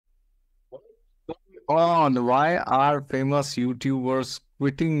on why are famous YouTubers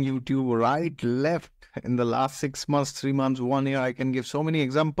quitting YouTube right, left in the last 6 months, 3 months, 1 year. I can give so many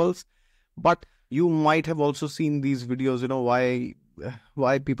examples, but you might have also seen these videos,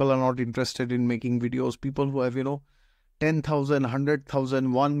 why people are not interested in making videos. People who have, 10,000,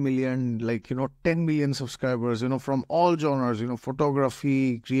 100,000, 1 million, 10 million subscribers, from all genres,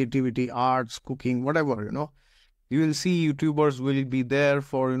 photography, creativity, arts, cooking, whatever, you will see YouTubers will be there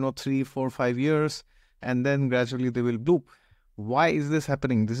for 3, 4, 5 years, and then gradually they will bloop. Why is this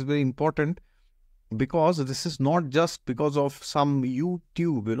happening? This is very important, because this is not just because of some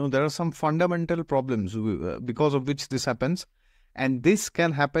YouTube. There are some fundamental problems because of which this happens, and this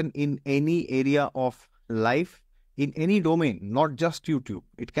can happen in any area of life, in any domain, not just YouTube.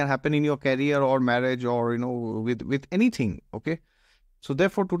 It can happen in your career or marriage, or with anything. Okay, so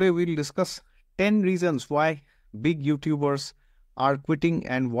therefore today we'll discuss 10 reasons why big YouTubers are quitting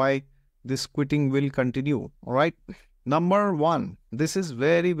and why this quitting will continue. All right. Number one, this is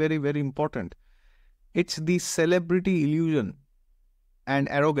very, very, very important. It's the celebrity illusion and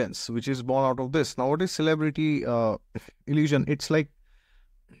arrogance which is born out of this. Now, what is celebrity illusion? It's like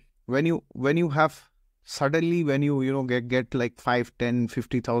when you have suddenly, when you get like 5, 10,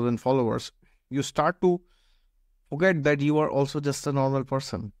 50,000 followers, you start to forget that you are also just a normal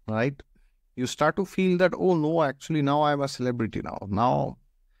person, right? You start to feel that, oh no, actually now I'm a celebrity now. Now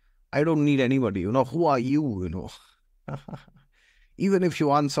I don't need anybody. Who are you? Even if you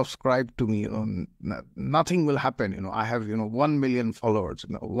unsubscribe to me, nothing will happen. I have, 1 million followers.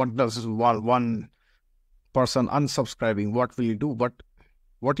 What does one person unsubscribing, what will you do? But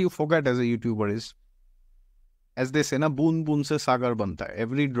what you forget as a YouTuber is, as they say, na boon boon se sagar banta hai.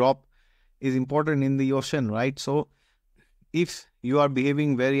 Every drop is important in the ocean, right? So if you are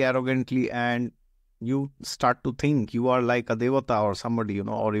behaving very arrogantly and you start to think you are like a devata or somebody,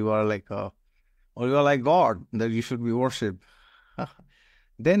 or you are like God, that you should be worshipped,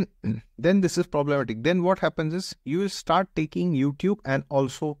 then this is problematic. Then what happens is, you will start taking YouTube and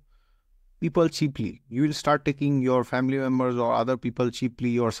also people cheaply. You will start taking your family members or other people cheaply,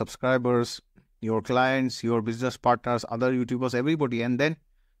 your subscribers, your clients, your business partners, other YouTubers, everybody, and then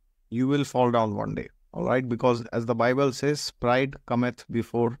you will fall down one day. All right, because as the Bible says, pride cometh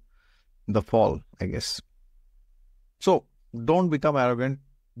before the fall, I guess. So don't become arrogant.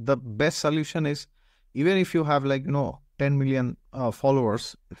 The best solution is, even if you have 10 million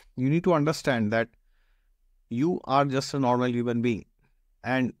followers, you need to understand that you are just a normal human being.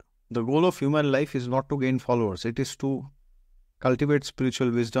 And the goal of human life is not to gain followers. It is to cultivate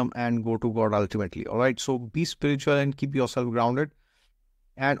spiritual wisdom and go to God ultimately. All right. So be spiritual and keep yourself grounded,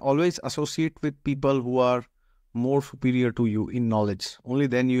 and always associate with people who are more superior to you in knowledge. Only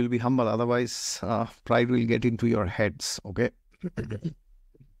then you will be humble. Otherwise, pride will get into your heads. Okay.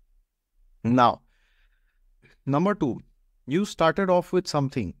 Now, number two, you started off with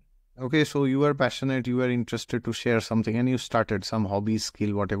something. Okay, so you were passionate, you were interested to share something, and you started some hobby,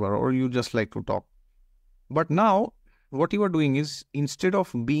 skill, whatever, or you just like to talk. But now, what you are doing is, instead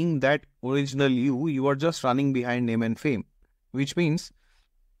of being that original you are just running behind name and fame, which means,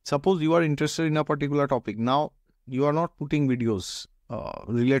 suppose you are interested in a particular topic. Now, you are not putting videos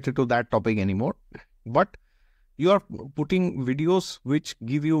related to that topic anymore, but you are putting videos which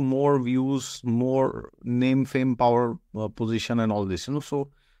give you more views, more name, fame, power, position, and all this.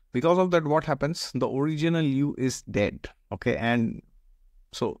 So because of that, what happens? The original you is dead. Okay, and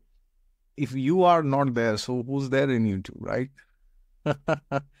so if you are not there, so who's there in YouTube, right?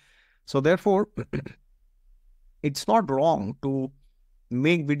 So therefore, it's not wrong to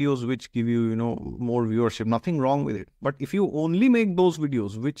make videos which give you, more viewership. Nothing wrong with it. But if you only make those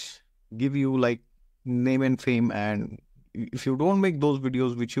videos which give you like name and fame, and if you don't make those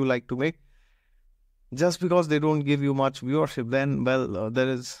videos which you like to make, just because they don't give you much viewership, then, well,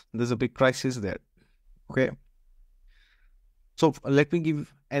 there's a big crisis there. Okay. So let me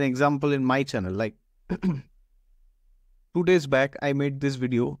give an example in my channel. Like 2 days back, I made this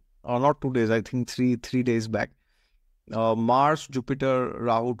video, or not 2 days, I think three days back. Mars, Jupiter,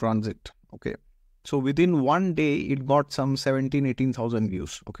 Rahu transit. Okay. So within 1 day, it got some 17, 18,000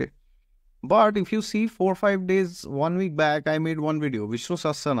 views. Okay. But if you see 4, 5 days, 1 week back, I made one video, Vishnu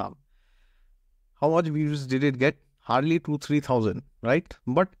Sahasranam. How much views did it get? Hardly 2, 3,000, right?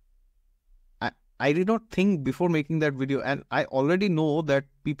 But I did not think before making that video, and I already know that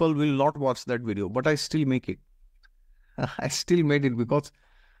people will not watch that video, but I still make it. I still made it because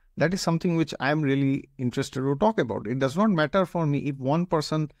that is something which I am really interested to talk about. It does not matter for me if one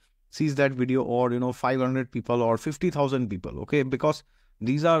person sees that video, or 500 people or 50,000 people. Okay, because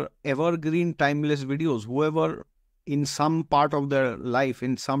these are evergreen, timeless videos. Whoever in some part of their life,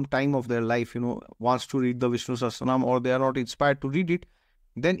 in some time of their life, wants to read the Vishnu Sahasranam, or they are not inspired to read it,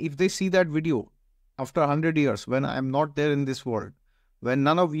 then if they see that video after 100 years, when I am not there in this world, when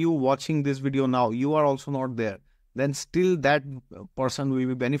none of you watching this video now, you are also not there, then still that person will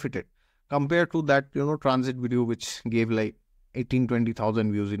be benefited compared to that, transit video which gave like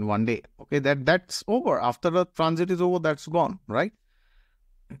 18-20,000 views in one day. Okay, that's over. After the transit is over, that's gone, right?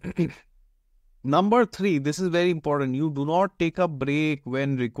 Number 3, this is very important. You do not take a break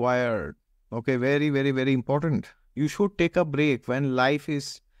when required. Okay, very, very, very important. You should take a break when life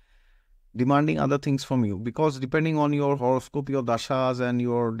is demanding other things from you, because depending on your horoscope, your dashas and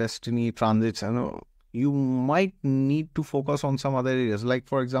your destiny transits, you might need to focus on some other areas. Like,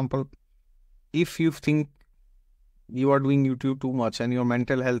 for example, if you think you are doing YouTube too much and your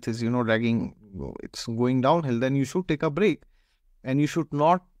mental health is, dragging, it's going downhill, then you should take a break. And you should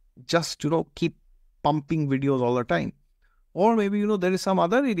not just, keep pumping videos all the time. Or maybe, there is some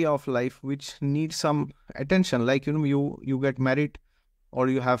other area of life which needs some attention. Like, you get married, or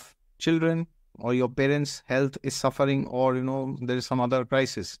you have children, or your parents' health is suffering, or, there is some other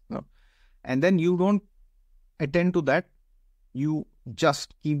crisis. And then you don't attend to that. You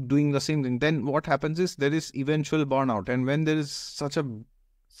just keep doing the same thing. Then what happens is there is eventual burnout. And when there is such a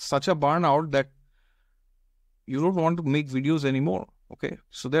burnout that you don't want to make videos anymore. Okay.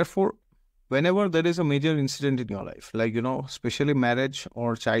 So therefore, whenever there is a major incident in your life, like, especially marriage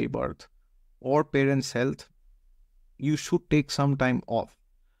or childbirth or parents' health, you should take some time off.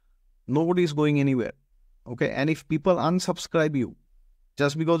 Nobody is going anywhere. Okay. And if people unsubscribe you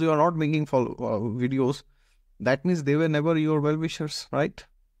just because you are not making videos, that means they were never your well-wishers, right?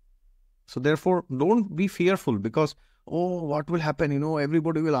 So therefore, don't be fearful because, oh, what will happen?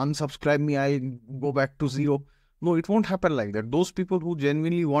 Everybody will unsubscribe me. I'll go back to zero. No, it won't happen like that. Those people who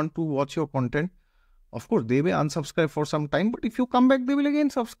genuinely want to watch your content, of course, they may unsubscribe for some time, but if you come back, they will again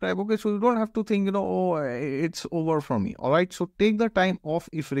subscribe. Okay, so you don't have to think, oh, it's over for me. All right, so take the time off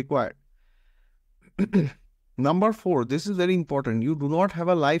if required. Number 4, this is very important. You do not have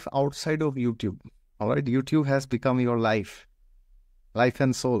a life outside of YouTube. All right, YouTube has become your life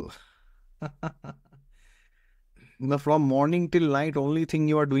and soul. From morning till night, only thing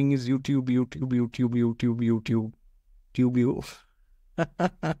you are doing is YouTube. Tube you.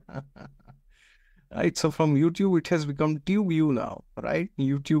 Right, so from YouTube, it has become tube you now, right?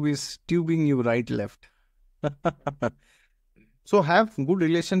 YouTube is tubing you right, left. So have good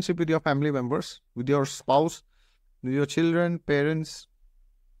relationship with your family members, with your spouse, with your children, parents,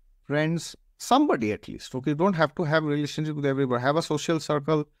 friends, somebody at least. Okay, don't have to have relationship with everybody. Have a social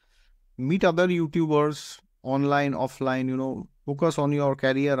circle, meet other YouTubers, online, offline, focus on your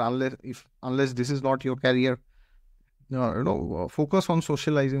career unless this is not your career. Focus on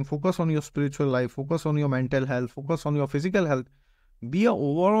socializing, focus on your spiritual life, focus on your mental health, focus on your physical health. Be an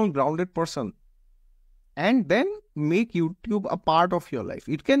overall grounded person. And then make YouTube a part of your life.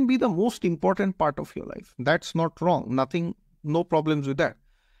 It can be the most important part of your life. That's not wrong. No problems with that.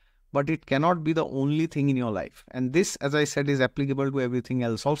 But it cannot be the only thing in your life. And this, as I said, is applicable to everything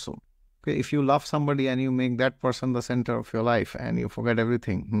else also. Okay, if you love somebody and you make that person the center of your life and you forget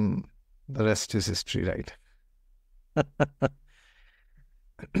everything, the rest is history, right?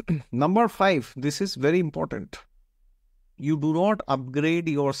 Number 5, this is very important. You do not upgrade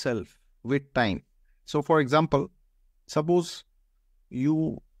yourself with time. So, for example, suppose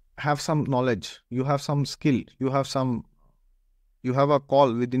you have some knowledge, you have some skill, you have a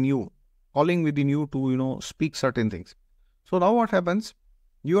calling within you to, speak certain things. So now what happens?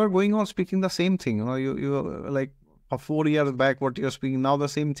 You are going on speaking the same thing. You like 4 years back, what you're speaking, now the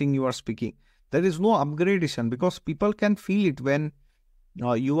same thing you are speaking. There is no upgradation because people can feel it when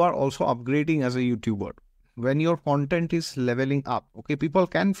you are also upgrading as a YouTuber. When your content is leveling up, okay, people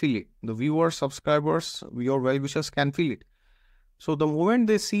can feel it. The viewers, subscribers, your well-wishers can feel it. So the moment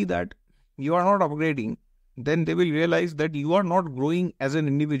they see that you are not upgrading, then they will realize that you are not growing as an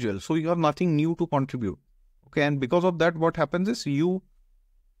individual. So you have nothing new to contribute. Okay, and because of that, what happens is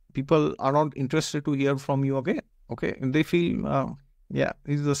people are not interested to hear from you again. Okay, and they feel,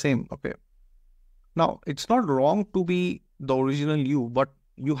 it's the same. Okay. Now, it's not wrong to be the original you, but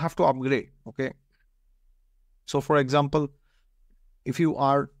you have to upgrade. Okay. So, for example, if you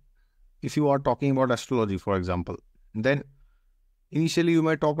are talking about astrology, for example, then initially you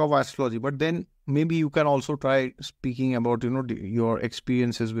might talk about astrology, but then maybe you can also try speaking about, your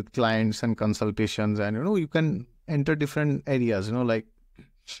experiences with clients and consultations, and, you can enter different areas, like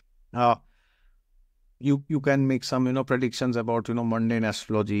you can make some, predictions about, mundane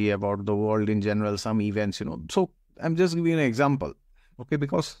astrology, about the world in general, some events, So I'm just giving an example. Okay,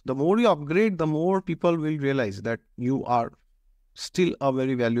 because the more you upgrade, the more people will realize that you are still a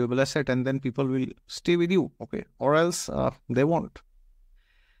very valuable asset, and then people will stay with you. Okay, or else they won't.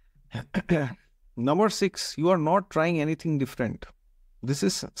 Number 6, you are not trying anything different. This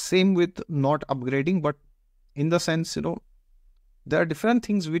is same with not upgrading, but in the sense, there are different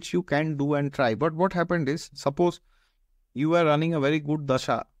things which you can do and try. But what happened is, suppose you were running a very good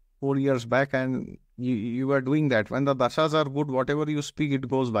dasha 4 years back, and you were doing that. When the dashas are good, whatever you speak, it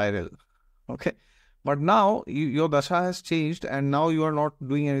goes viral. Okay. But now your dasha has changed, and now you are not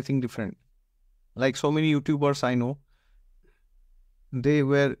doing anything different. Like so many YouTubers I know, they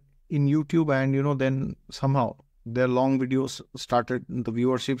were in YouTube, and then somehow their long videos started, the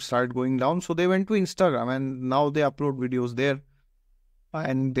viewership started going down. So they went to Instagram, and now they upload videos there,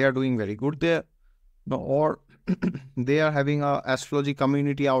 and they are doing very good there. Or they are having a astrology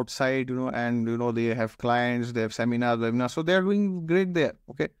community outside, and they have clients, they have seminars, webinars. So they are doing great there.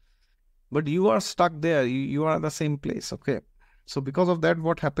 Okay. But you are stuck there. You are at the same place. Okay. So because of that,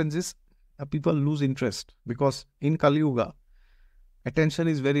 what happens is people lose interest, because in Kali Yuga, attention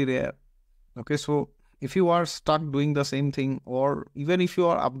is very rare. Okay. So if you are stuck doing the same thing, or even if you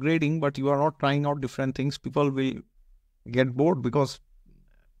are upgrading, but you are not trying out different things, people will get bored, because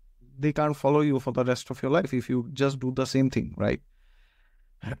they can't follow you for the rest of your life if you just do the same thing, right?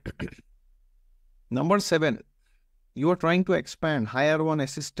 Number 7, you are trying to expand, hire one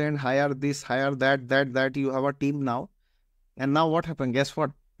assistant, hire this, hire that. You have a team now. And now what happened? Guess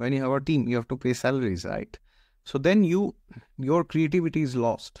what? When you have a team, you have to pay salaries, right? So then your creativity is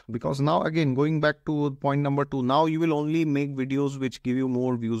lost, because now again, going back to point number 2, now you will only make videos which give you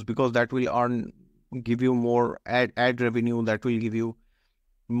more views, because that will give you more ad revenue, that will give you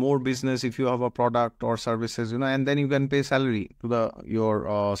more business if you have a product or services, and then you can pay salary to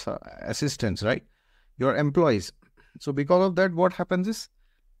your assistants, right? Your employees. So because of that, what happens is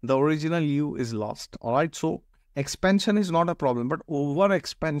the original you is lost. All right. So expansion is not a problem, but over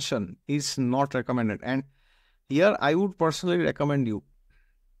expansion is not recommended. And here I would personally recommend you,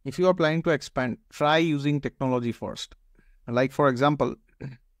 if you are planning to expand, try using technology first. Like for example,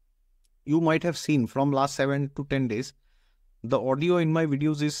 you might have seen from last 7 to 10 days, the audio in my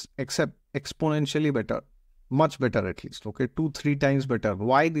videos is exponentially better, much better at least. Okay, 2-3 times better.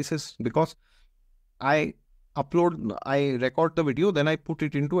 Why this is? Because I record the video, then I put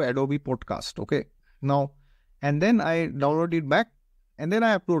it into Adobe Podcast. Okay, now, and then I download it back, and then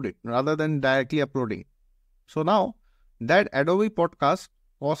I upload it rather than directly uploading. So now that Adobe Podcast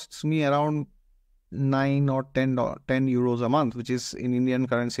costs me around 9 or 10 euros a month, which is in Indian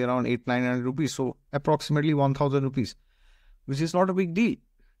currency around 800-900 rupees. So approximately 1,000 rupees, which is not a big deal,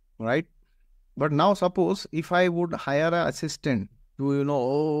 right? But now suppose if I would hire an assistant to,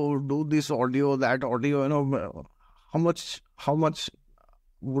 do this audio, that audio, how much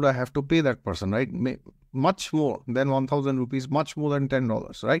would I have to pay that person, right? Much more than 1,000 rupees, much more than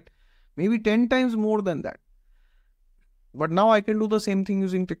 $10, right? Maybe 10 times more than that. But now I can do the same thing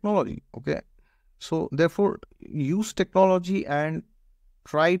using technology, okay? So therefore, use technology and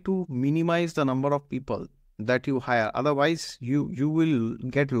try to minimize the number of people that you hire. Otherwise, you will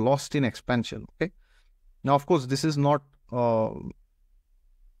get lost in expansion, okay? Now, of course, this is not to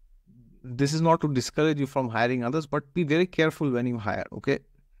discourage you from hiring others, but be very careful when you hire, okay?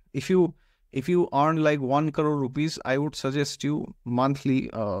 If you earn like 1 crore rupees, I would suggest you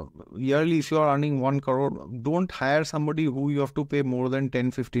monthly, yearly, if you are earning 1 crore, don't hire somebody who you have to pay more than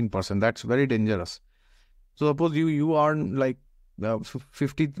 10-15%. That's very dangerous. So suppose you earn like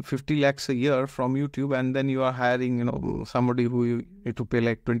 50 lakhs a year from YouTube, and then you are hiring, somebody who you need to pay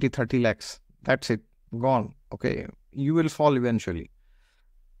like 20-30 lakhs. That's it. Gone. Okay. You will fall eventually.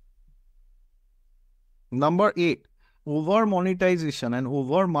 Number 8, over monetization and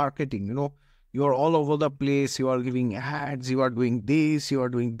over marketing. You are all over the place. You are giving ads. You are doing this. You are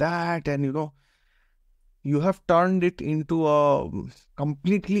doing that. And, you have turned it into a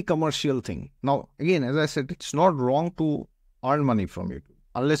completely commercial thing. Now, again, as I said, it's not wrong to earn money from it,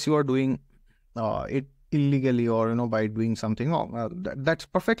 unless you are doing it illegally or, by doing something wrong. That's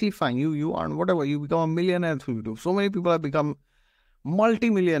perfectly fine. You earn whatever. You become a millionaire through YouTube. So many people have become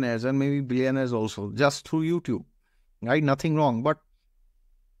multi-millionaires and maybe billionaires also just through YouTube, right? Nothing wrong. But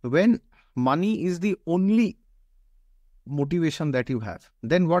when money is the only motivation that you have,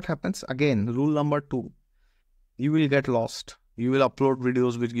 then what happens? Again, rule number 2, you will get lost. You will upload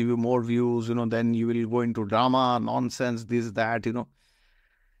videos which give you more views, then you will go into drama, nonsense, this, that,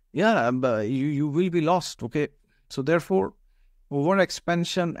 Yeah, but you will be lost, okay? So therefore, over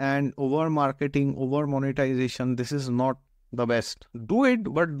expansion and over marketing, over monetization, this is not the best. Do it,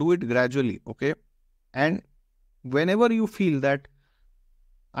 but do it gradually, okay? And whenever you feel that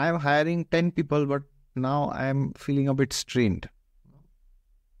I am hiring 10 people, but now I am feeling a bit strained.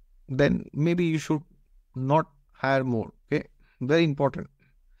 Then maybe you should not hire more. Okay, very important.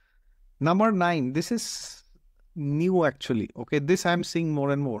 Number 9, this is new actually. Okay, this I'm seeing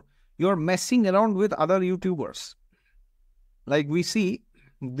more and more. You're messing around with other YouTubers. Like we see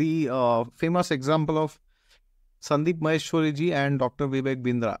the famous example of Sandeep Maheshwari ji and Dr. Vivek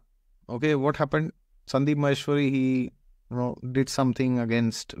Bindra. Okay, what happened? Sandeep Maheshwari, he did something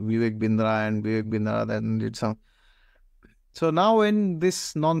against Vivek Bindra, and Vivek Bindra then did some. So now when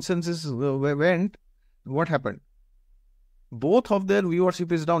this nonsense went, what happened? Both of their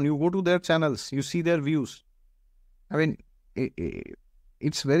viewership is down. You go to their channels, you see their views. I mean,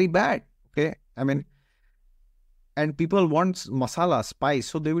 it's very bad. Okay, I mean, and people want masala, spice,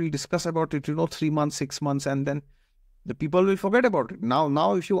 so they will discuss about it, 3 months, 6 months, and then the people will forget about it.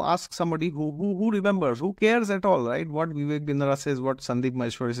 Now, if you ask somebody who remembers, who cares at all, right? What Vivek Bindra says, what Sandeep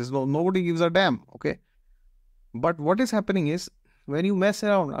Maheshwari says, no, nobody gives a damn. Okay, but what is happening is when you mess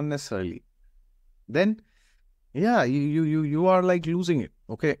around unnecessarily, then yeah, you are like losing it.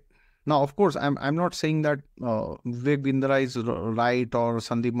 Okay. Now, of course, I'm not saying that Vivek Bindra is right or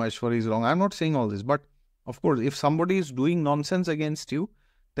Sandeep Maheshwari is wrong. I'm not saying all this, but of course, if somebody is doing nonsense against you,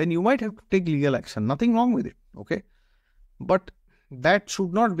 then you might have to take legal action. Nothing wrong with it. Okay, but that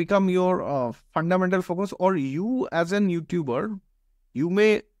should not become your fundamental focus. Or you, as an YouTuber, you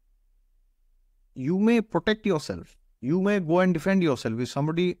may protect yourself. You may go and defend yourself. If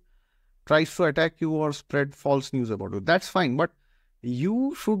somebody tries to attack you or spread false news about you, that's fine. But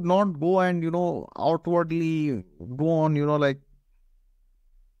you should not go and, outwardly go on, like,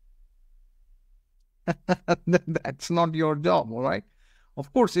 that's not your job, all right?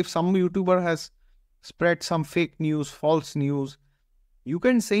 Of course, if some YouTuber has spread some fake news, false news, you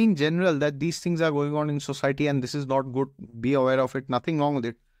can say in general that these things are going on in society and this is not good. Be aware of it. Nothing wrong with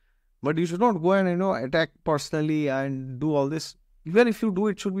it. But you should not go and, attack personally and do all this. Even if you do,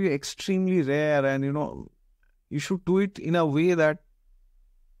 it should be extremely rare, and, you should do it in a way that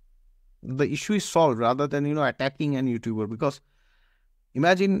the issue is solved rather than, attacking an YouTuber. Because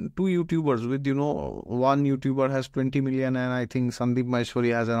imagine 2 YouTubers with, one YouTuber has 20 million and I think Sandeep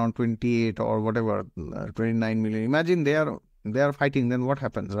Maheshwari has around 28 or whatever, 29 million. Imagine they are fighting, then what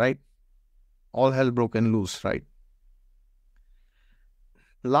happens, right? All hell broken loose, right?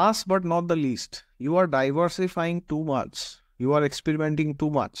 Last but not the least, you are diversifying too much. You are experimenting too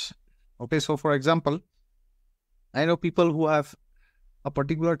much. Okay, so for example, I know people who have a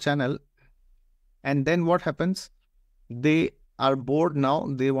particular channel, and then what happens? They are bored now.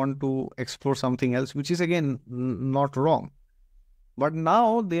 They want to explore something else, which is again not wrong. But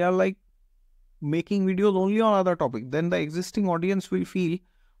now they are like making videos only on other topic. Then the existing audience will feel,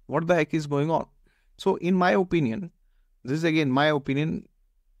 what the heck is going on? So in my opinion, this is again my opinion.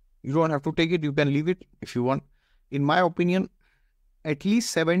 You don't have to take it. You can leave it if you want. In my opinion, at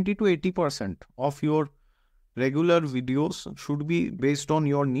least 70 to 80% of your regular videos should be based on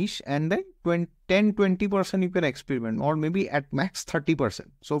your niche, and then 10-20% you can experiment, or maybe at max 30%.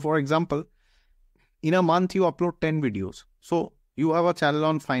 So for example, in a month you upload 10 videos. So you have a channel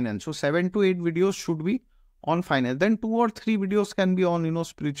on finance. So 7 to 8 videos should be on finance. Then 2 or 3 videos can be on,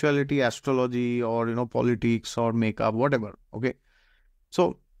 spirituality, astrology, or, politics or makeup, whatever. Okay.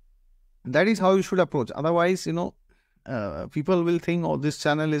 So that is how you should approach. Otherwise, people will think, oh, this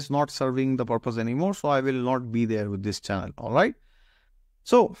channel is not serving the purpose anymore, so I will not be there with this channel. All right.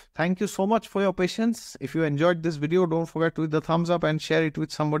 So thank you so much for your patience. If you enjoyed this video, don't forget to hit the thumbs up and share it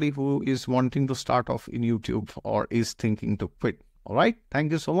with somebody who is wanting to start off in YouTube or is thinking to quit. All right.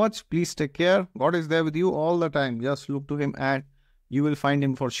 Thank you so much. Please take care. God is there with you all the time. Just look to Him and you will find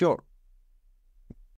Him for sure.